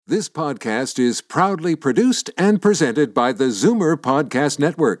This podcast is proudly produced and presented by the Zoomer Podcast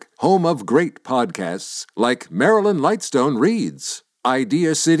Network, home of great podcasts like Marilyn Lightstone Reads,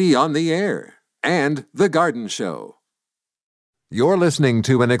 Idea City on the Air, and The Garden Show. You're listening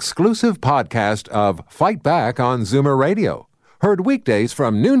to an exclusive podcast of Fight Back on Zoomer Radio, heard weekdays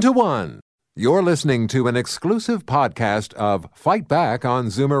from noon to 1. You're listening to an exclusive podcast of Fight Back on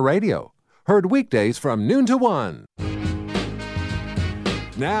Zoomer Radio, heard weekdays from noon to 1.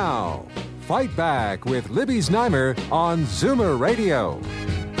 Now, Fight Back with Libby Znaimer on Zoomer Radio.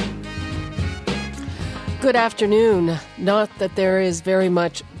 Good afternoon. Not that there is very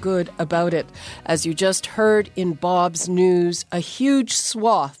much good about it. As you just heard in Bob's news, a huge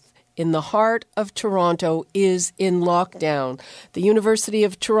swath in the heart of Toronto is in lockdown. The University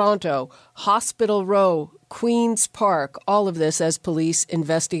of Toronto, Hospital Row, Queen's Park, all of this as police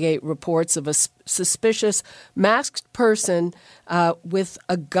investigate reports of a suspicious masked person with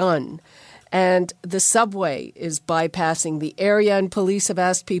a gun. And the subway is bypassing the area, and police have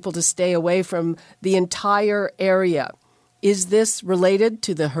asked people to stay away from the entire area. Is this related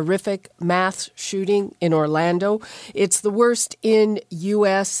to the horrific mass shooting in Orlando? It's the worst in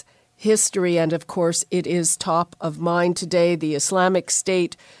U.S. history, and of course it is top of mind today. The Islamic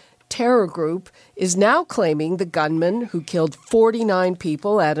State terror group is now claiming the gunman who killed 49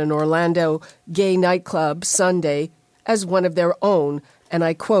 people at an Orlando gay nightclub Sunday as one of their own, and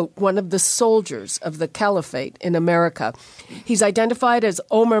I quote, one of the soldiers of the caliphate in America. He's identified as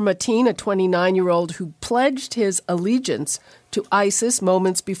Omar Mateen, a 29-year-old who pledged his allegiance to ISIS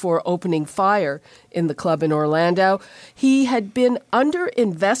moments before opening fire in the club in Orlando. He had been under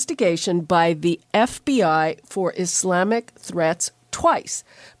investigation by the FBI for Islamic threats twice,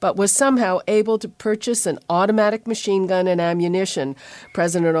 but was somehow able to purchase an automatic machine gun and ammunition.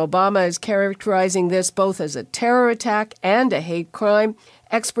 President Obama is characterizing this both as a terror attack and a hate crime.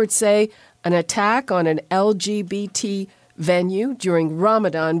 Experts say an attack on an LGBT venue during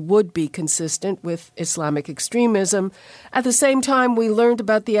Ramadan would be consistent with Islamic extremism. At the same time, we learned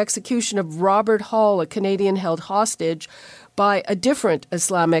about the execution of Robert Hall, a Canadian held hostage by a different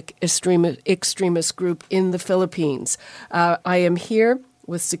Islamic extremist group in the Philippines. I am here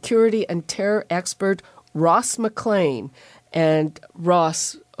with security and terror expert Ross McLean. And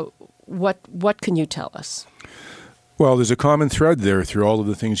Ross, what can you tell us? Well, there's a common thread there through all of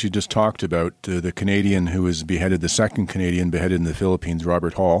the things you just talked about. The Canadian who was beheaded, the second Canadian beheaded in the Philippines,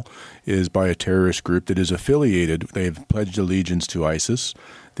 Robert Hall, is by a terrorist group that is affiliated. They've pledged allegiance to ISIS.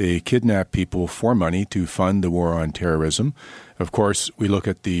 They kidnap people for money to fund the war on terrorism. Of course, we look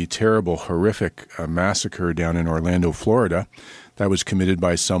at the terrible, horrific massacre down in Orlando, Florida. That was committed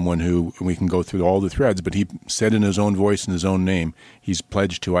by someone who, we can go through all the threads, but he said in his own voice and his own name, he's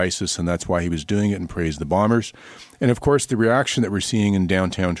pledged to ISIS, and that's why he was doing it, and praised the bombers. And of course, the reaction that we're seeing in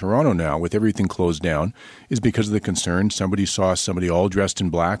downtown Toronto now, with everything closed down, is because of the concern. Somebody saw somebody all dressed in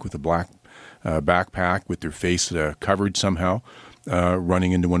black with a black backpack with their face covered somehow,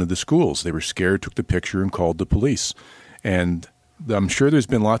 running into one of the schools. They were scared, took the picture, and called the police. And I'm sure there's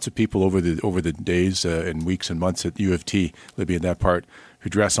been lots of people over the days and weeks and months at U of T, Libby, in that part, who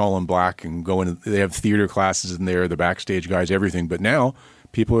dress all in black and go in. They have theater classes in there, the backstage guys, everything. But now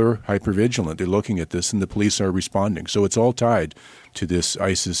people are hypervigilant. They're looking at this, and the police are responding. So it's all tied to this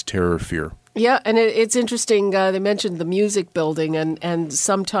ISIS terror fear. Yeah, and it's interesting. They mentioned the music building, and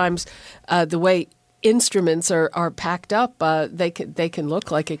sometimes the way instruments are packed up, they can look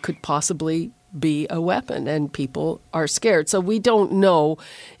like it could possibly be a weapon, and people are scared. So we don't know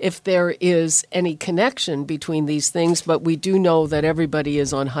if there is any connection between these things, but we do know that everybody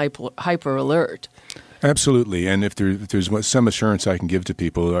is on hyper alert. Absolutely. And if there's some assurance I can give to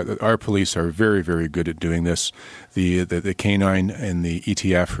people, our police are very, very good at doing this. The K9 and the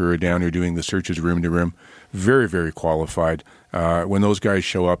ETF who are down here doing the searches room to room, very, very qualified. When those guys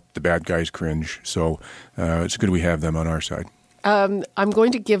show up, the bad guys cringe. So it's good we have them on our side. I'm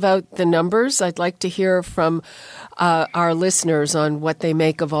going to give out the numbers. I'd like to hear from our listeners on what they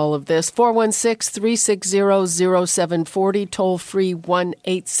make of all of this. 416-360-0740, toll-free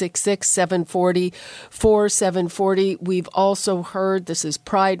 1-866-740-4740. We've also heard, this is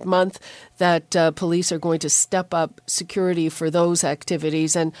Pride Month, that police are going to step up security for those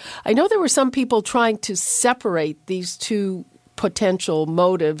activities. And I know there were some people trying to separate these two potential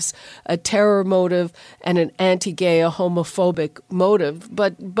motives, a terror motive and an anti-gay, a homophobic motive.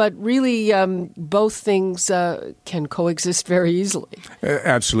 But really, both things can coexist very easily.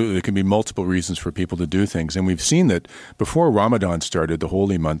 Absolutely. There can be multiple reasons for people to do things. And we've seen that before Ramadan started, the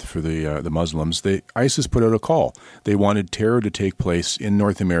holy month for the Muslims, ISIS put out a call. They wanted terror to take place in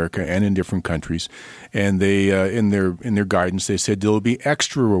North America and in different countries. And they, in their guidance, they said there will be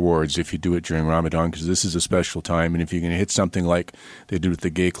extra rewards if you do it during Ramadan, because this is a special time. And if you're going to hit something like they did with the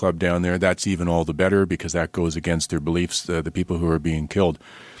gay club down there, that's even all the better, because that goes against their beliefs, the people who are being killed.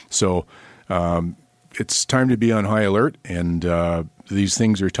 So it's time to be on high alert, and these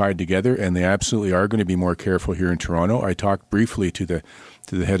things are tied together, and they absolutely are going to be more careful here in Toronto. I talked briefly to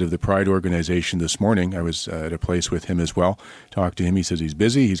the head of the Pride organization this morning. I was at a place with him as well. Talked to him. He says he's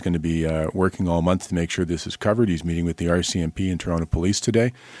busy. He's going to be working all month to make sure this is covered. He's meeting with the RCMP and Toronto Police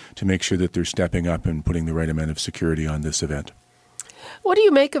today to make sure that they're stepping up and putting the right amount of security on this event. What do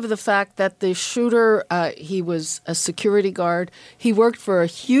you make of the fact that the shooter, he was a security guard, he worked for a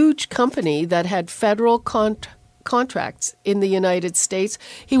huge company that had federal contracts in the United States.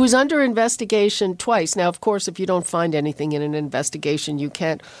 He was under investigation twice. Now, of course, if you don't find anything in an investigation, you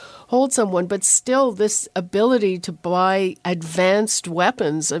can't hold someone. But still, this ability to buy advanced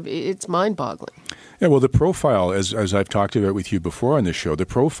weapons, it's mind-boggling. Yeah, well, the profile, as I've talked about with you before on this show, the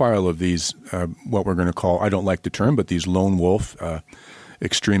profile of these, what we're going to call, I don't like the term, but these lone wolf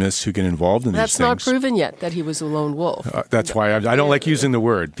extremists who get involved in these things. That's not proven yet that he was a lone wolf. That's why I don't like using the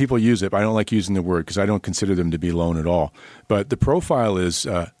word. People use it, but I don't like using the word because I don't consider them to be lone at all. But the profile is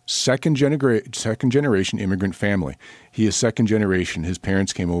second generation immigrant family. He is second generation. His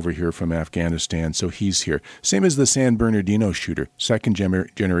parents came over here from Afghanistan, so he's here. Same as the San Bernardino shooter, second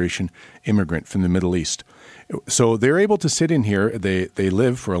generation immigrant from the Middle East. So they're able to sit in here. They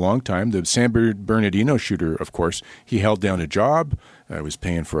live for a long time. The San Bernardino shooter, of course, he held down a job, was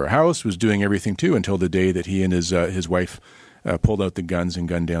paying for a house, was doing everything too until the day that he and his wife pulled out the guns and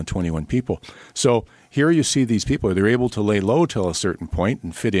gunned down 21 people. So here you see these people. They're able to lay low till a certain point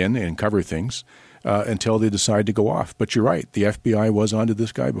and fit in and cover things until they decide to go off. But you're right. The FBI was onto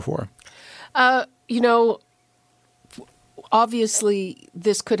this guy before. Obviously,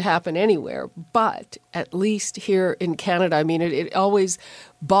 this could happen anywhere, but at least here in Canada, I mean, it always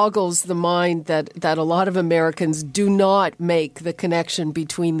boggles the mind that a lot of Americans do not make the connection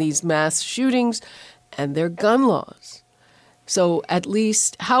between these mass shootings and their gun laws. So at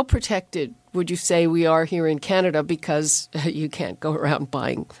least how protected would you say we are here in Canada, because you can't go around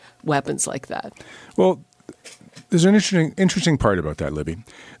buying weapons like that? Well, there's an interesting part about that, Libby.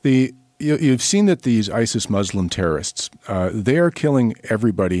 You've seen that these ISIS Muslim terrorists, they are killing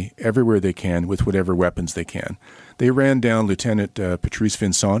everybody everywhere they can with whatever weapons they can. They ran down Lieutenant Patrice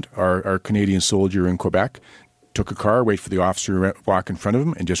Vincent, our Canadian soldier in Quebec, took a car, waited for the officer to walk in front of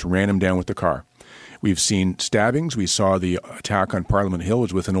him, and just ran him down with the car. We've seen stabbings. We saw the attack on Parliament Hill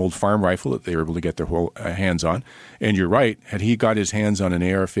was with an old farm rifle that they were able to get their whole hands on. And you're right, had he got his hands on an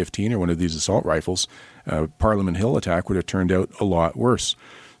AR-15 or one of these assault rifles, Parliament Hill attack would have turned out a lot worse.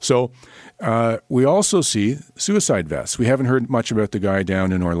 So we also see suicide vests. We haven't heard much about the guy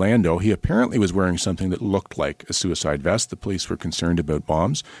down in Orlando. He apparently was wearing something that looked like a suicide vest. The police were concerned about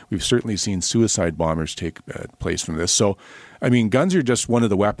bombs. We've certainly seen suicide bombers take place from this. So, I mean, guns are just one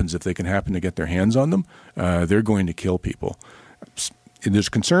of the weapons. If they can happen to get their hands on them, they're going to kill people. There's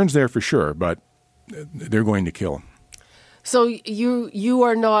concerns there for sure, but they're going to kill. So you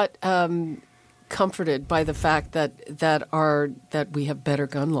are not comforted by the fact that we have better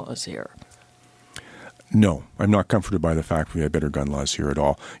gun laws here? No, I'm not comforted by the fact we have better gun laws here at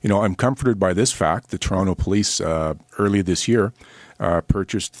all. I'm comforted by this fact. The Toronto Police early this year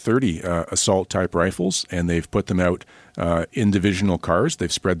purchased 30 assault-type rifles, and they've put them out in divisional cars.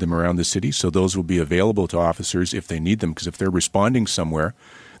 They've spread them around the city, so those will be available to officers if they need them, because if they're responding somewhere,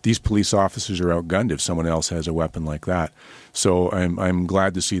 these police officers are outgunned if someone else has a weapon like that. So I'm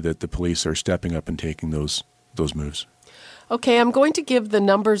glad to see that the police are stepping up and taking those moves. Okay, I'm going to give the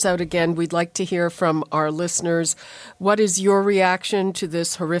numbers out again. We'd like to hear from our listeners. What is your reaction to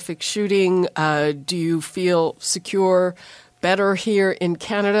this horrific shooting? Do you feel secure, better here in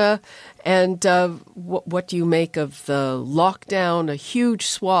Canada? And what do you make of the lockdown, a huge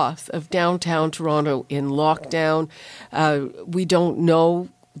swath of downtown Toronto in lockdown? We don't know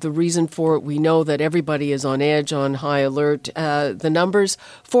the reason for it. We know that everybody is on edge, on high alert. The numbers,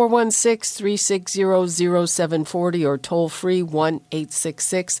 416-360-0740 or toll free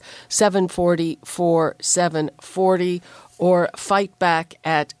 1-866-740-4740 or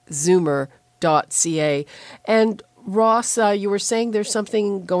fightback@zoomer.ca. And Ross, you were saying there's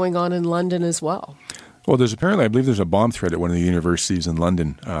something going on in London as well. Well, I believe there's a bomb threat at one of the universities in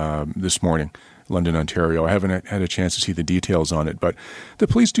London this morning. London, Ontario. I haven't had a chance to see the details on it, but the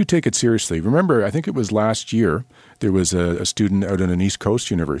police do take it seriously. Remember, I think it was last year, there was a student out at an East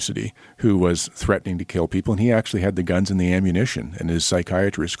Coast university who was threatening to kill people, and he actually had the guns and the ammunition, and his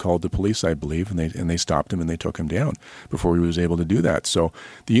psychiatrist called the police, I believe, and they stopped him and they took him down before he was able to do that. So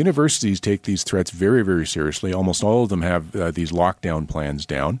the universities take these threats very, very seriously. Almost all of them have these lockdown plans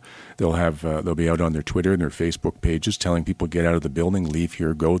down. They'll be out on their Twitter and their Facebook pages telling people get out of the building, leave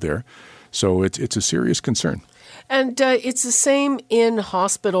here, go there. So it's a serious concern. And it's the same in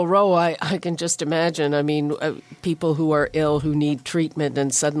Hospital Row. I can just imagine. I mean, people who are ill, who need treatment,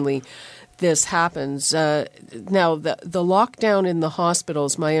 and suddenly this happens. Now, the lockdown in the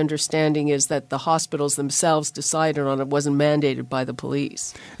hospitals, my understanding is that the hospitals themselves decided on it, wasn't mandated by the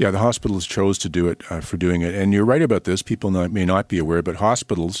police. Yeah, the hospitals chose to do it for doing it. And you're right about this. People may not be aware, but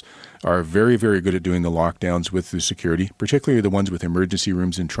hospitals are very, very good at doing the lockdowns with the security, particularly the ones with emergency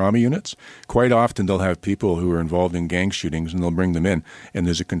rooms and trauma units. Quite often they'll have people who are involved in gang shootings and they'll bring them in, and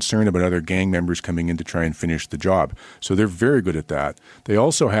there's a concern about other gang members coming in to try and finish the job. So they're very good at that. They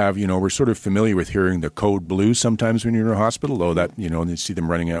also have, we're sort of familiar with hearing the code blue sometimes when you're in a hospital, and you see them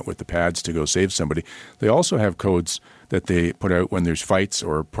running out with the pads to go save somebody. They also have codes that they put out when there's fights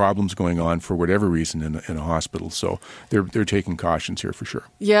or problems going on for whatever reason in a hospital. So they're taking cautions here for sure.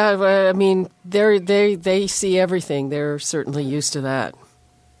 Yeah, I mean, they see everything. They're certainly used to that.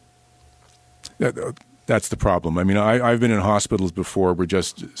 That's the problem. I mean, I've been in hospitals before where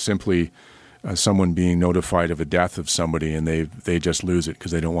just simply someone being notified of a death of somebody and they just lose it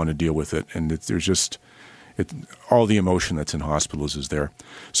because they don't want to deal with it. And there's just all the emotion that's in hospitals is there.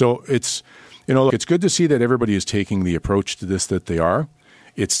 So it's good to see that everybody is taking the approach to this that they are.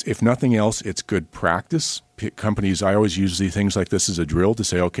 If nothing else, it's good practice. Companies, I always use these things like this as a drill to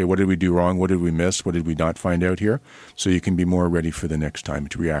say, okay, what did we do wrong? What did we miss? What did we not find out here? So you can be more ready for the next time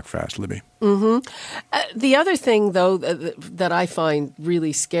to react fast, Libby. Mm-hmm. The other thing, though, that I find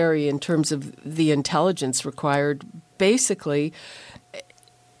really scary in terms of the intelligence required, basically,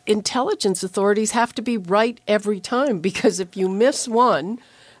 intelligence authorities have to be right every time, because if you miss one,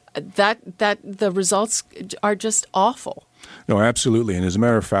 that the results are just awful. No, absolutely. And as a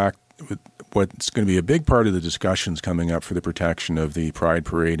matter of fact, what's going to be a big part of the discussions coming up for the protection of the Pride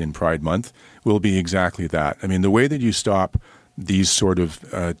Parade and Pride Month will be exactly that. I mean, the way that you stop these sort of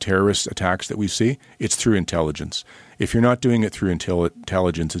terrorist attacks that we see, it's through intelligence. If you're not doing it through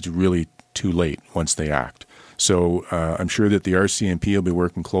intelligence, it's really too late once they act. So I'm sure that the RCMP will be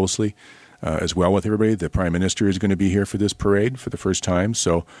working closely as well with everybody. The Prime Minister is going to be here for this parade for the first time.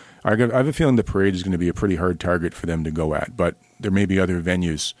 So I have a feeling the parade is going to be a pretty hard target for them to go at. But there may be other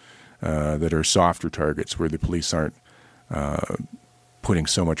venues that are softer targets where the police aren't putting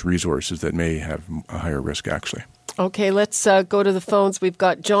so much resources that may have a higher risk, actually. Okay, let's go to the phones. We've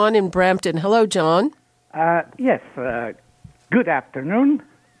got John in Brampton. Hello, John. Yes, good afternoon.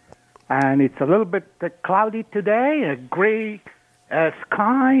 And it's a little bit cloudy today, a gray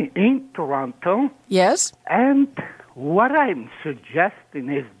sky in Toronto. Yes. And what I'm suggesting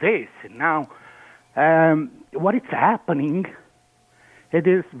is this. Now, what is happening, it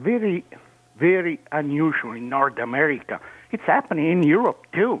is very, very unusual in North America. It's happening in Europe,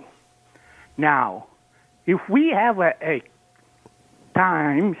 too. Now, if we have a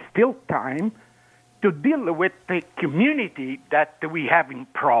time to deal with the community that we have in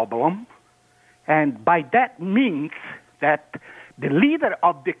problem, and by that means that the leader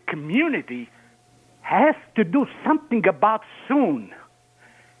of the community has to do something about soon.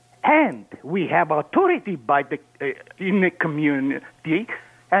 And we have authority in the community,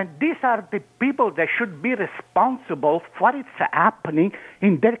 and these are the people that should be responsible for what is happening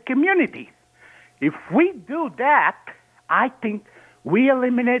in their community. If we do that, I think we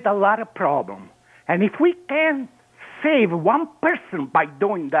eliminate a lot of problems. And if we can save one person by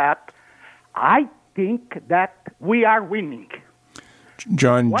doing that, I think that we are winning.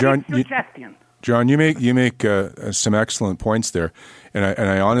 John, you make some excellent points there, and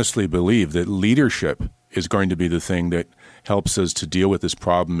I honestly believe that leadership is going to be the thing that helps us to deal with this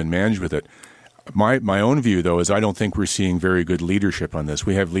problem and manage with it. My own view, though, is I don't think we're seeing very good leadership on this.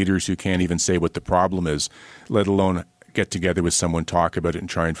 We have leaders who can't even say what the problem is, let alone get together with someone, talk about it, and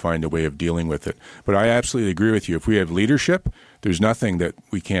try and find a way of dealing with it. But I absolutely agree with you. If we have leadership, there's nothing that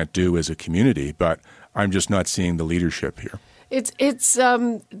we can't do as a community, but I'm just not seeing the leadership here.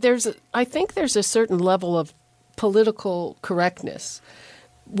 I think there's a certain level of political correctness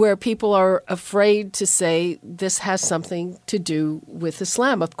where people are afraid to say this has something to do with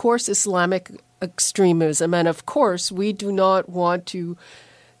Islam. Of course, Islamic extremism, and of course, we do not want to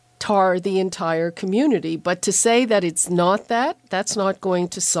tar the entire community. But to say that it's not that, that's not going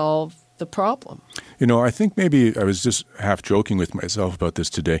to solve the problem. You know, I think maybe I was just half joking with myself about this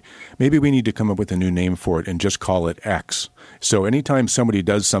today. Maybe we need to come up with a new name for it and just call it X. So anytime somebody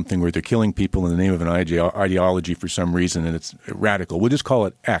does something where they're killing people in the name of an ideology for some reason and it's radical, we'll just call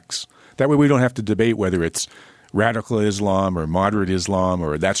it X. That way we don't have to debate whether it's radical Islam or moderate Islam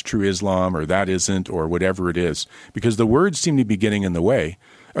or that's true Islam or that isn't or whatever it is. Because the words seem to be getting in the way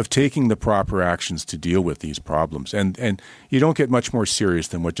of taking the proper actions to deal with these problems. And you don't get much more serious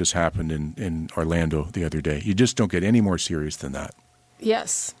than what just happened in Orlando the other day. You just don't get any more serious than that.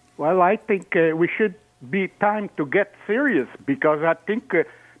 Yes. Well, I think we should be time to get serious because I think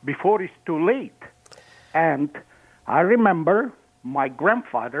before it's too late. And I remember my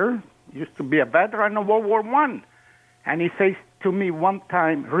grandfather used to be a veteran of World War I. And he says to me one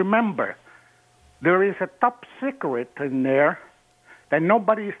time, remember, there is a top secret in there that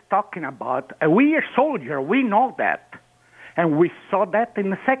nobody is talking about. We are soldiers, we know that. And we saw that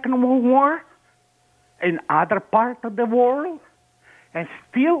in the Second World War, in other parts of the world, and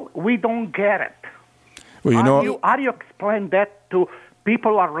still we don't get it. Well, how do you explain that to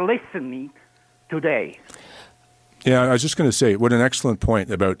people who are listening today? Yeah, I was just going to say, what an excellent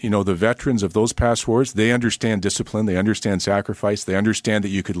point about, the veterans of those past wars. They understand discipline. They understand sacrifice. They understand that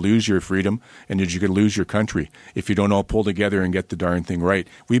you could lose your freedom and that you could lose your country if you don't all pull together and get the darn thing right.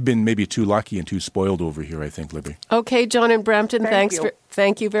 We've been maybe too lucky and too spoiled over here, I think, Libby. Okay, John in Brampton,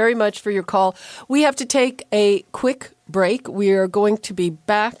 thank you very much for your call. We have to take a quick break. We are going to be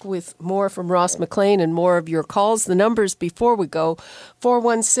back with more from Ross McLean and more of your calls. The numbers before we go,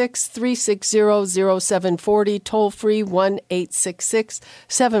 416-360-0740, toll free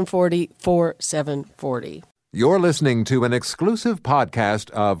 1-866-740-4740. You're listening to an exclusive podcast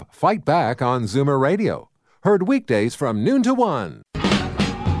of Fight Back on Zoomer Radio. Heard weekdays from noon to 1.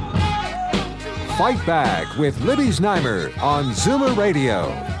 Fight Back with Libby Znaimer on Zoomer Radio.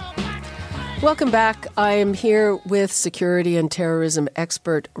 Welcome back. I am here with security and terrorism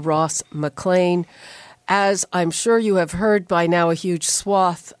expert Ross McLean. As I'm sure you have heard by now, a huge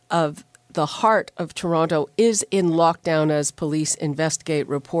swath of the heart of Toronto is in lockdown as police investigate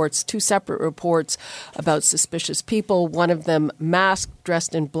reports, two separate reports about suspicious people, one of them masked,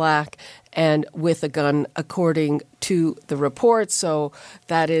 dressed in black, and with a gun, according to the report. So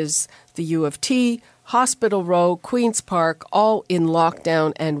that is the U of T, Hospital Row, Queen's Park, all in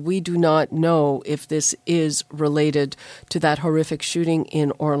lockdown, and we do not know if this is related to that horrific shooting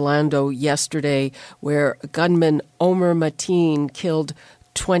in Orlando yesterday where gunman Omer Mateen killed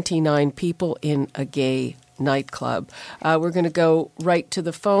 29 people in a gay nightclub. We're going to go right to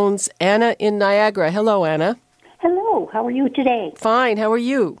the phones. Anna in Niagara. Hello, Anna. Hello. How are you today? Fine. How are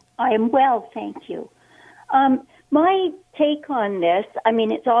you? I am well, thank you. My take on this,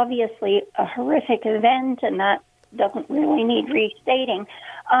 it's obviously a horrific event, and that doesn't really need restating,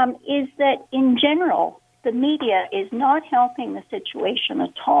 is that in general, the media is not helping the situation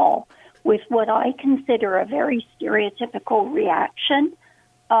at all with what I consider a very stereotypical reaction.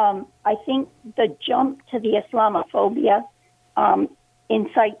 I think the jump to the Islamophobia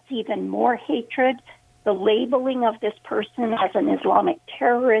incites even more hatred. The labeling of this person as an Islamic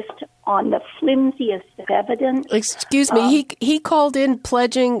terrorist on the flimsiest of evidence. Excuse me, he called in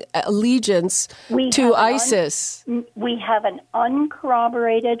pledging allegiance to ISIS. We have an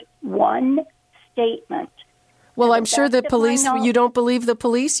uncorroborated one statement. Well, I'm sure the police, you don't believe the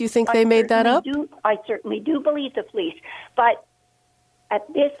police? You think they made that up? I certainly do believe the police. But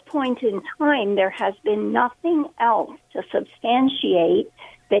at this point in time, there has been nothing else to substantiate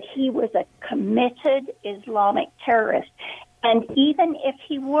that he was a committed Islamic terrorist. And even if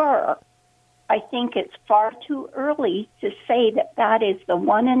he were, I think it's far too early to say that that is the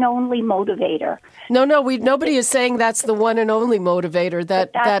one and only motivator. No, nobody is saying that's the one and only motivator.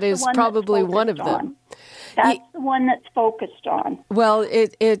 That is probably one of them. That's the one that's focused on. Well,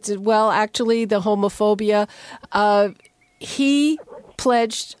 actually, the homophobia. He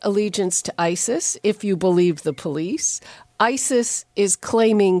pledged allegiance to ISIS, if you believe the police. ISIS is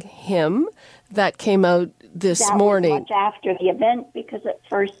claiming him. That came out this morning. That was much after the event, because at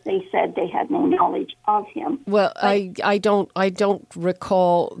first they said they had no knowledge of him. Well, I don't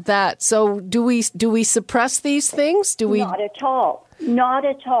recall that. So do we suppress these things? Not at all. Not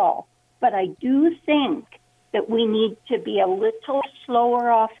at all. But I do think that we need to be a little slower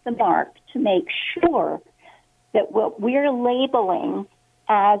off the mark to make sure that what we're labeling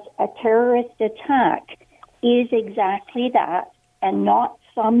as a terrorist attack is exactly that, and not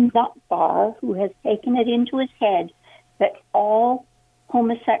some nutbar who has taken it into his head that all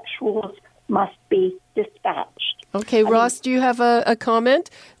homosexuals must be dispatched. Okay, Ross, do you have a comment?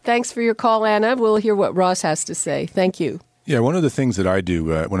 Thanks for your call, Anna. We'll hear what Ross has to say. Thank you. Yeah, one of the things that I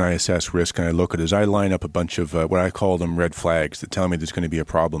do when I assess risk and I look at it is I line up a bunch of what I call them red flags that tell me there's going to be a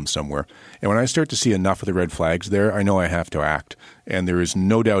problem somewhere. And when I start to see enough of the red flags there, I know I have to act. And there is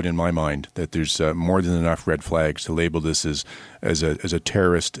no doubt in my mind that there's more than enough red flags to label this as a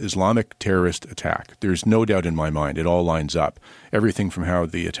terrorist, Islamic terrorist attack. There's no doubt in my mind. It all lines up. Everything from how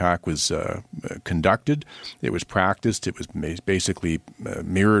the attack was conducted, it was practiced, it was basically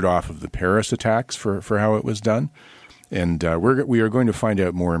mirrored off of the Paris attacks for how it was done. And we are going to find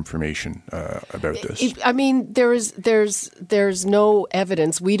out more information about this. I mean, there's no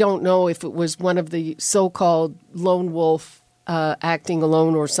evidence. We don't know if it was one of the so-called lone wolf acting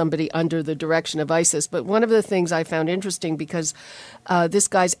alone or somebody under the direction of ISIS. But one of the things I found interesting, because this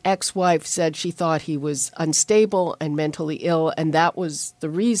guy's ex-wife said she thought he was unstable and mentally ill, and that was the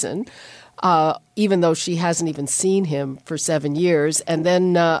reason. Even though she hasn't even seen him for 7 years. And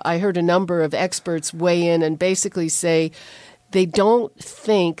then I heard a number of experts weigh in and basically say they don't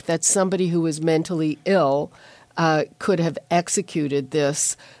think that somebody who is mentally ill could have executed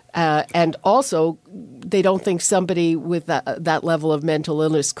this. And also, they don't think somebody with that level of mental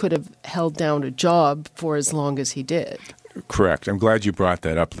illness could have held down a job for as long as he did. Correct. I'm glad you brought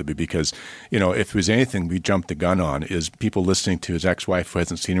that up, Libby, because, if there's anything we jumped the gun on is people listening to his ex-wife who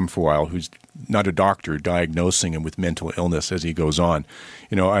hasn't seen him for a while, who's not a doctor, diagnosing him with mental illness as he goes on.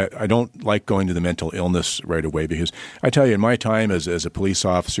 I don't like going to the mental illness right away because I tell you, in my time as a police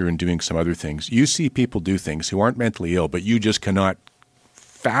officer and doing some other things, you see people do things who aren't mentally ill, but you just cannot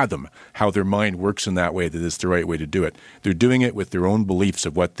fathom how their mind works in that way, that it's the right way to do it. They're doing it with their own beliefs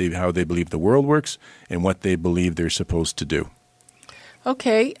of how they believe the world works and what they believe they're supposed to do.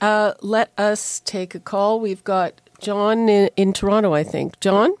 Okay, let us take a call. We've got John in Toronto, I think.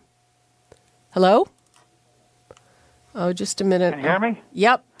 John? Hello? Oh, just a minute. Can you hear me?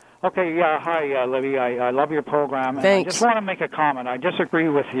 Yep. Okay, yeah, hi, Libby. I love your program. And Thanks. I just want to make a comment. I disagree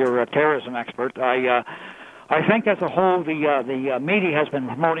with your terrorism expert. I think as a whole, the media has been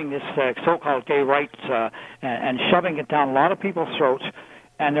promoting this so-called gay rights and shoving it down a lot of people's throats,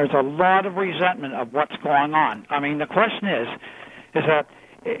 and there's a lot of resentment of what's going on. I mean, the question is that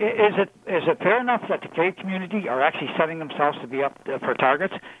is it fair enough that the gay community are actually setting themselves to be up for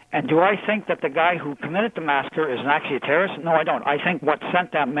targets? And do I think that the guy who committed the massacre is actually a terrorist? No, I don't. I think what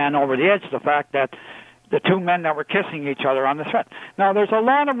sent that man over the edge is the fact that the two men that were kissing each other on the threat. Now, there's a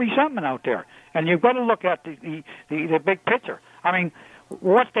lot of resentment out there, and you've got to look at the big picture. I mean,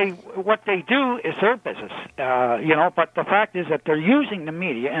 what they do is their business, But the fact is that they're using the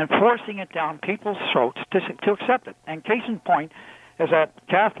media and forcing it down people's throats to accept it. And case in point is that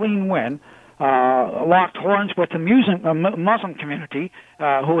Kathleen Wynne locked horns with the Muslim community,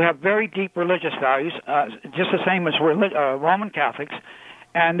 who have very deep religious values, just the same as Roman Catholics.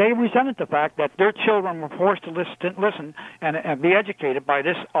 And they resented the fact that their children were forced to listen and be educated by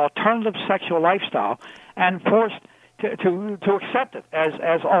this alternative sexual lifestyle and forced to accept it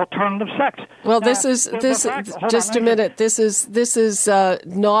as alternative sex. Well, this is just a minute. This is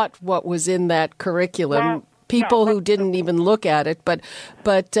not what was in that curriculum. Well, people who didn't even look at it. But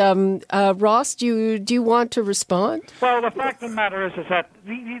Ross, do you want to respond? Well, the fact of the matter is that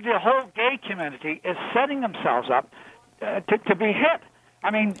the whole gay community is setting themselves up to be hit. I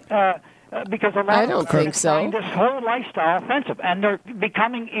mean, because a lot of them find this whole lifestyle offensive, and they're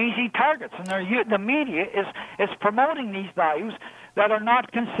becoming easy targets. And the media is promoting these values that are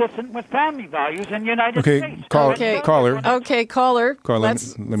not consistent with family values in the United States. Caller. Okay, caller.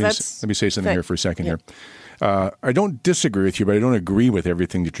 Let me say something here for a second here. I don't disagree with you, but I don't agree with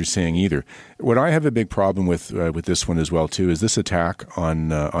everything that you're saying either. What I have a big problem with this one as well, too, is this attack on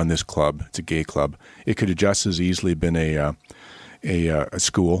this club. It's a gay club. It could have just as easily been a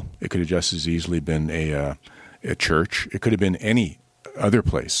school. It could have just as easily been a church. It could have been any other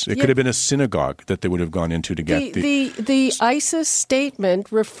place. It could have been a synagogue that they would have gone into to get the ISIS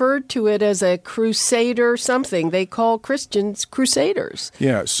statement referred to it as a crusader something. They call Christians crusaders.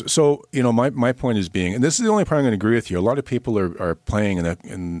 Yeah. So my point is being, and this is the only part I'm going to agree with you. A lot of people are playing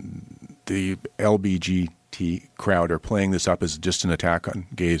in the LBGT crowd are playing this up as just an attack on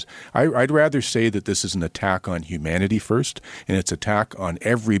gays. I'd rather say that this is an attack on humanity first, and it's an attack on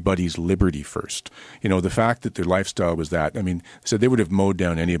everybody's liberty first. The fact that their lifestyle was that, so they would have mowed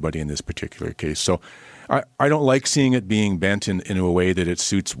down anybody in this particular case. So I don't like seeing it being bent in a way that it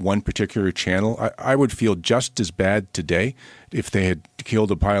suits one particular channel. I would feel just as bad today if they had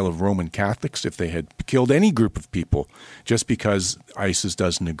killed a pile of Roman Catholics, if they had killed any group of people, just because ISIS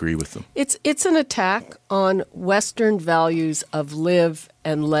doesn't agree with them. It's an attack on Western values of live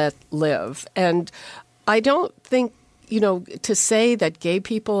and let live. And I don't think, to say that gay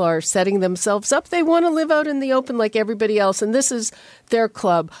people are setting themselves up. They want to live out in the open like everybody else, and this is their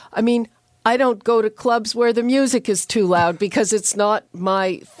club. I mean, I don't go to clubs where the music is too loud because it's not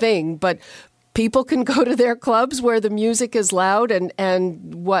my thing, but people can go to their clubs where the music is loud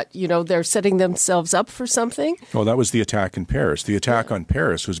and what, they're setting themselves up for something. Well, that was the attack in Paris. The attack on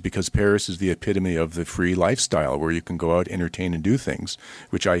Paris was because Paris is the epitome of the free lifestyle where you can go out, entertain, and do things,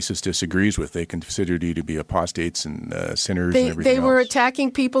 which ISIS disagrees with. They consider you to be apostates and sinners and everything They were else.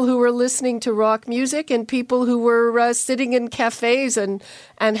 attacking people who were listening to rock music and people who were sitting in cafes and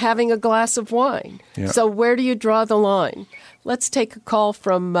having a glass of wine. Yeah. So where do you draw the line? Let's take a call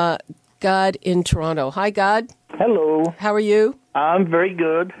from God in Toronto. Hi, God. Hello. How are you? I'm very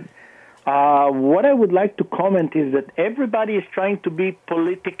good. What I would like to comment is that everybody is trying to be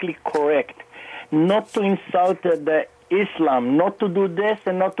politically correct, not to insult the Islam, not to do this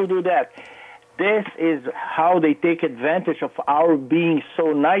and not to do that. This is how they take advantage of our being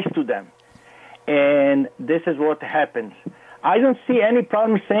so nice to them. And this is what happens. I don't see any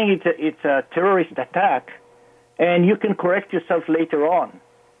problem saying it's a terrorist attack, and you can correct yourself later on.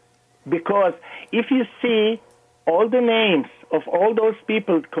 Because if you see all the names of all those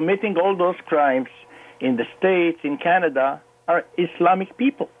people committing all those crimes in the States, in Canada, are Islamic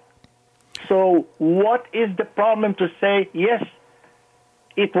people. So what is the problem to say, yes,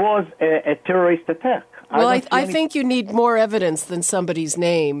 it was a terrorist attack? Well, I think you need more evidence than somebody's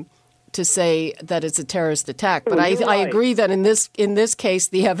name to say that it's a terrorist attack. But I agree that in this case,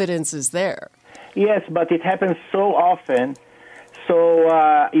 the evidence is there. Yes, but it happens so often.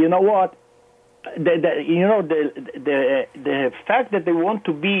 So you know what? The fact that they want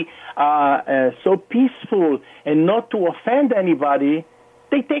to be so peaceful and not to offend anybody,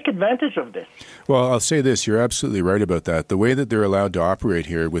 they take advantage of this. Well, I'll say this. You're absolutely right about that. The way that they're allowed to operate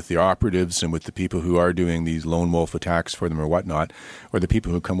here with the operatives and with the people who are doing these lone wolf attacks for them or whatnot, or the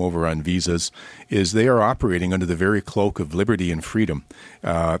people who come over on visas, is they are operating under the very cloak of liberty and freedom.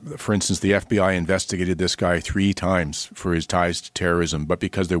 For instance, the FBI investigated this guy 3 times for his ties to terrorism, but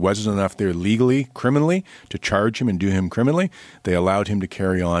because there wasn't enough there legally, criminally, to charge him and do him criminally, they allowed him to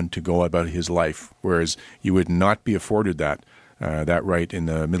carry on to go about his life, whereas you would not be afforded that right in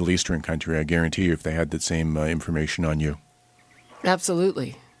the Middle Eastern country, I guarantee you, if they had that same information on you.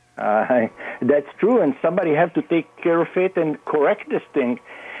 Absolutely. That's true, and somebody have to take care of it and correct this thing.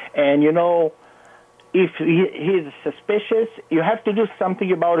 And, if he's suspicious, you have to do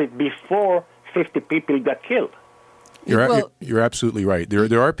something about it before 50 people got killed. You're absolutely right.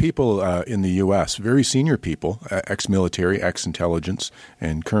 There are people in the U.S., very senior people, ex-military, ex-intelligence,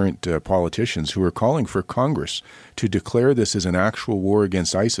 and current politicians who are calling for Congress to declare this as an actual war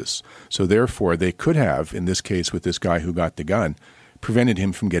against ISIS. So therefore, they could have, in this case with this guy who got the gun, prevented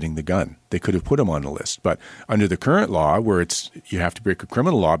him from getting the gun. They could have put him on the list. But under the current law, where you have to break a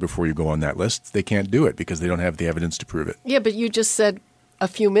criminal law before you go on that list, they can't do it because they don't have the evidence to prove it. Yeah, but you just said a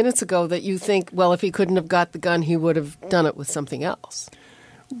few minutes ago that you think, well, if he couldn't have got the gun, he would have done it with something else.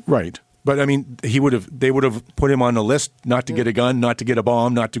 Right. But, I mean, they would have put him on the list not to get a gun, not to get a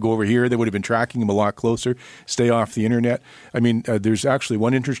bomb, not to go over here. They would have been tracking him a lot closer, stay off the internet. I mean, there's actually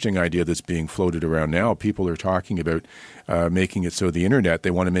one interesting idea that's being floated around now. People are talking about making it so the internet, they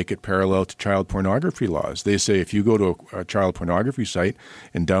want to make it parallel to child pornography laws. They say if you go to a child pornography site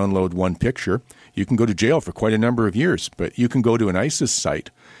and download one picture, you can go to jail for quite a number of years. But you can go to an ISIS site,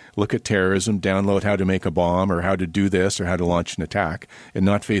 look at terrorism, download how to make a bomb or how to do this or how to launch an attack and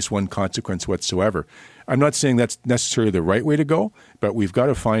not face one consequence whatsoever. I'm not saying that's necessarily the right way to go, but we've got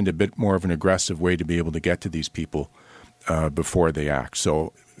to find a bit more of an aggressive way to be able to get to these people before they act.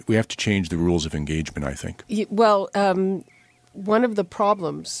 So we have to change the rules of engagement, I think. Well, one of the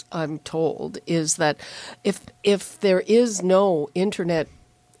problems, I'm told, is that if there is no internet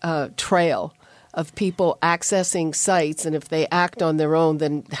trail of people accessing sites, and if they act on their own,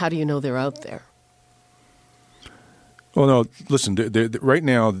 then how do you know they're out there? Well, no, listen, right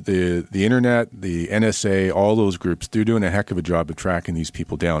now, the internet, the NSA, all those groups, they're doing a heck of a job of tracking these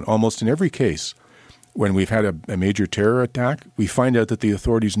people down. Almost in every case, when we've had a major terror attack, we find out that the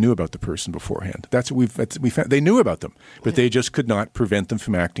authorities knew about the person beforehand. That's what we found. They knew about them, but they just could not prevent them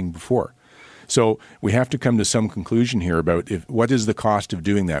from acting before. So we have to come to some conclusion here about what is the cost of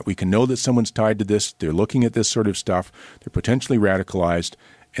doing that. We can know that someone's tied to this, they're looking at this sort of stuff, they're potentially radicalized,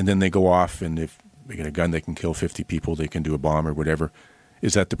 and then they go off, and if they get a gun, they can kill 50 people, they can do a bomb or whatever.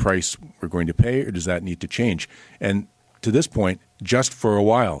 Is that the price we're going to pay, or does that need to change? And to this point, just for a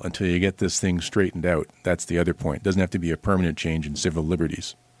while until you get this thing straightened out. That's the other point. It doesn't have to be a permanent change in civil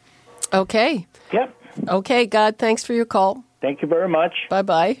liberties. Okay. Yep. Okay, God, thanks for your call. Thank you very much.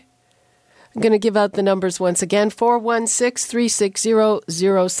 Bye-bye. I'm going to give out the numbers once again,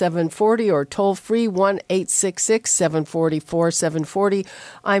 416-360-0740 or toll free 1-866-740-4740.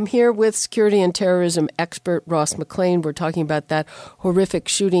 I'm here with security and terrorism expert Ross McLean. We're talking about that horrific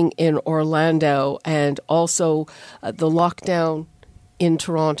shooting in Orlando and also the lockdown in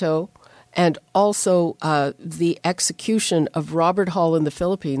Toronto and also the execution of Robert Hall in the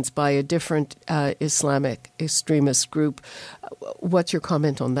Philippines by a different Islamic extremist group. What's your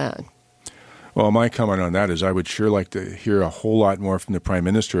comment on that? Well, my comment on that is I would sure like to hear a whole lot more from the Prime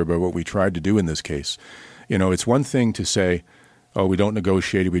Minister about what we tried to do in this case. You know, it's one thing to say, oh, we don't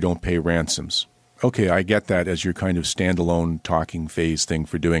negotiate, we don't pay ransoms. Okay, I get that as your kind of standalone talking phase thing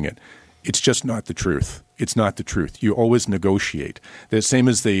for doing it. It's just not the truth. It's not the truth. You always negotiate. The same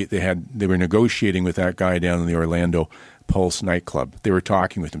as they were negotiating with that guy down in the Orlando Pulse nightclub. They were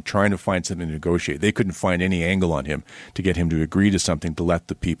talking with him, trying to find something to negotiate. They couldn't find any angle on him to get him to agree to something to let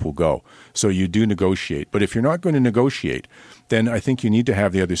the people go. So you do negotiate. But if you're not going to negotiate, then I think you need to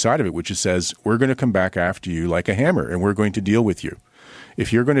have the other side of it, which says, we're going to come back after you like a hammer and we're going to deal with you.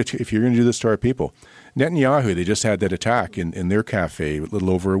 If you're going to do this to our people. Netanyahu, they just had that attack in their cafe a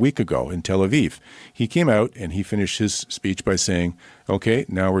little over a week ago in Tel Aviv. He came out and he finished his speech by saying, okay,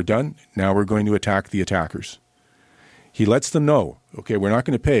 now we're done. Now we're going to attack the attackers. He lets them know, okay, we're not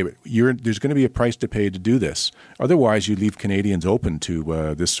going to pay, but there's going to be a price to pay to do this. Otherwise, you leave Canadians open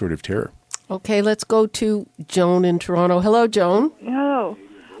to this sort of terror. Okay, let's go to Joan in Toronto. Hello, Joan. Hello.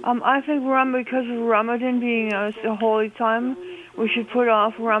 I think because of Ramadan being a holy time, we should put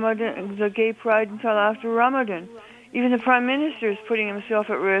off Ramadan, the gay pride, until after Ramadan. Even the Prime Minister is putting himself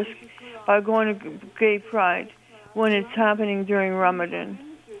at risk by going to gay pride when it's happening during Ramadan.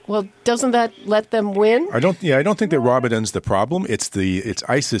 Well, doesn't that let them win? I don't think that Ramadan's the problem. It's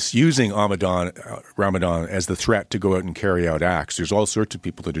ISIS using Ramadan as the threat to go out and carry out acts. There's all sorts of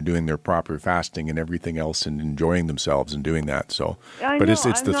people that are doing their proper fasting and everything else and enjoying themselves and doing that. So,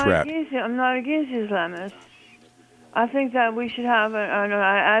 it's the threat. I'm not against Islamists. I think that we should have an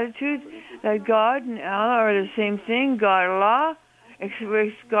attitude that God and Allah are the same thing. God, Allah,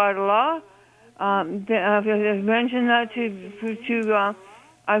 express God, Allah. I've mentioned that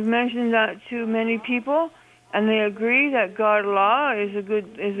I've mentioned that to many people, and they agree that God, Allah, is a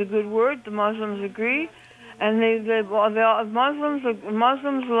good word. The Muslims agree, and Muslims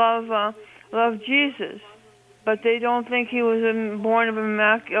love Jesus, but they don't think he was born of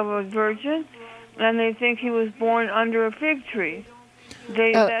a virgin, and they think he was born under a fig tree.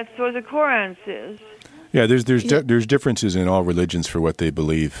 That's what the Quran says. Yeah, there's differences in all religions for what they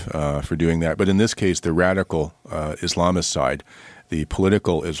believe for doing that, but in this case, the radical Islamist side, the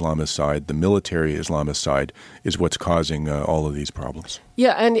political Islamist side, the military Islamist side is what's causing all of these problems.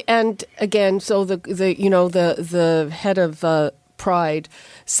 Yeah, and again, so the head of Pride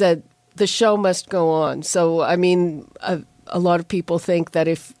said the show must go on. So I mean, a lot of people think that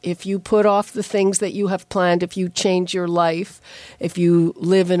if you put off the things that you have planned, if you change your life, if you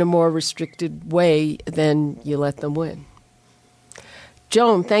live in a more restricted way, then you let them win.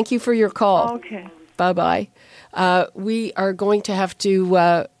 Joan, thank you for your call. Okay. Bye-bye. We are going to have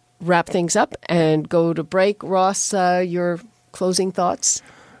to wrap things up and go to break. Ross, your closing thoughts?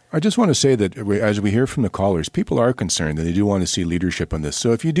 I just want to say that as we hear from the callers, people are concerned and they do want to see leadership on this.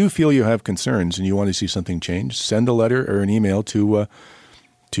 So if you do feel you have concerns and you want to see something changed, send a letter or an email to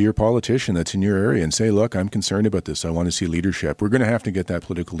your politician that's in your area and say, look, I'm concerned about this. I want to see leadership. We're going to have to get that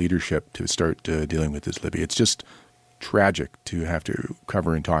political leadership to start dealing with this, Libby. It's just tragic to have to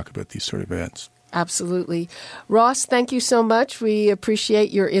cover and talk about these sort of events. Absolutely. Ross, thank you so much. We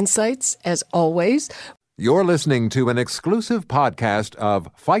appreciate your insights, as always. You're listening to an exclusive podcast of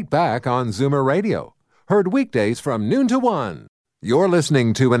Fight Back on Zoomer Radio. Heard weekdays from noon to 1. You're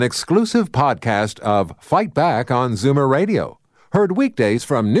listening to an exclusive podcast of Fight Back on Zoomer Radio. Heard weekdays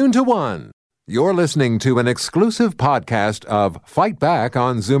from noon to 1. You're listening to an exclusive podcast of Fight Back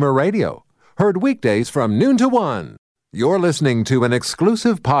on Zoomer Radio. Heard weekdays from noon to 1. You're listening to an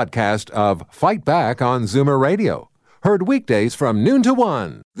exclusive podcast of Fight Back on Zoomer Radio. Heard weekdays from noon to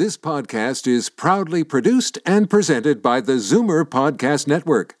 1. This podcast is proudly produced and presented by the Zoomer Podcast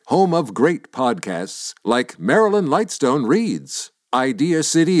Network, home of great podcasts like Marilyn Lightstone Reads, Idea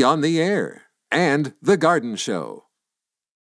City on the Air, and The Garden Show.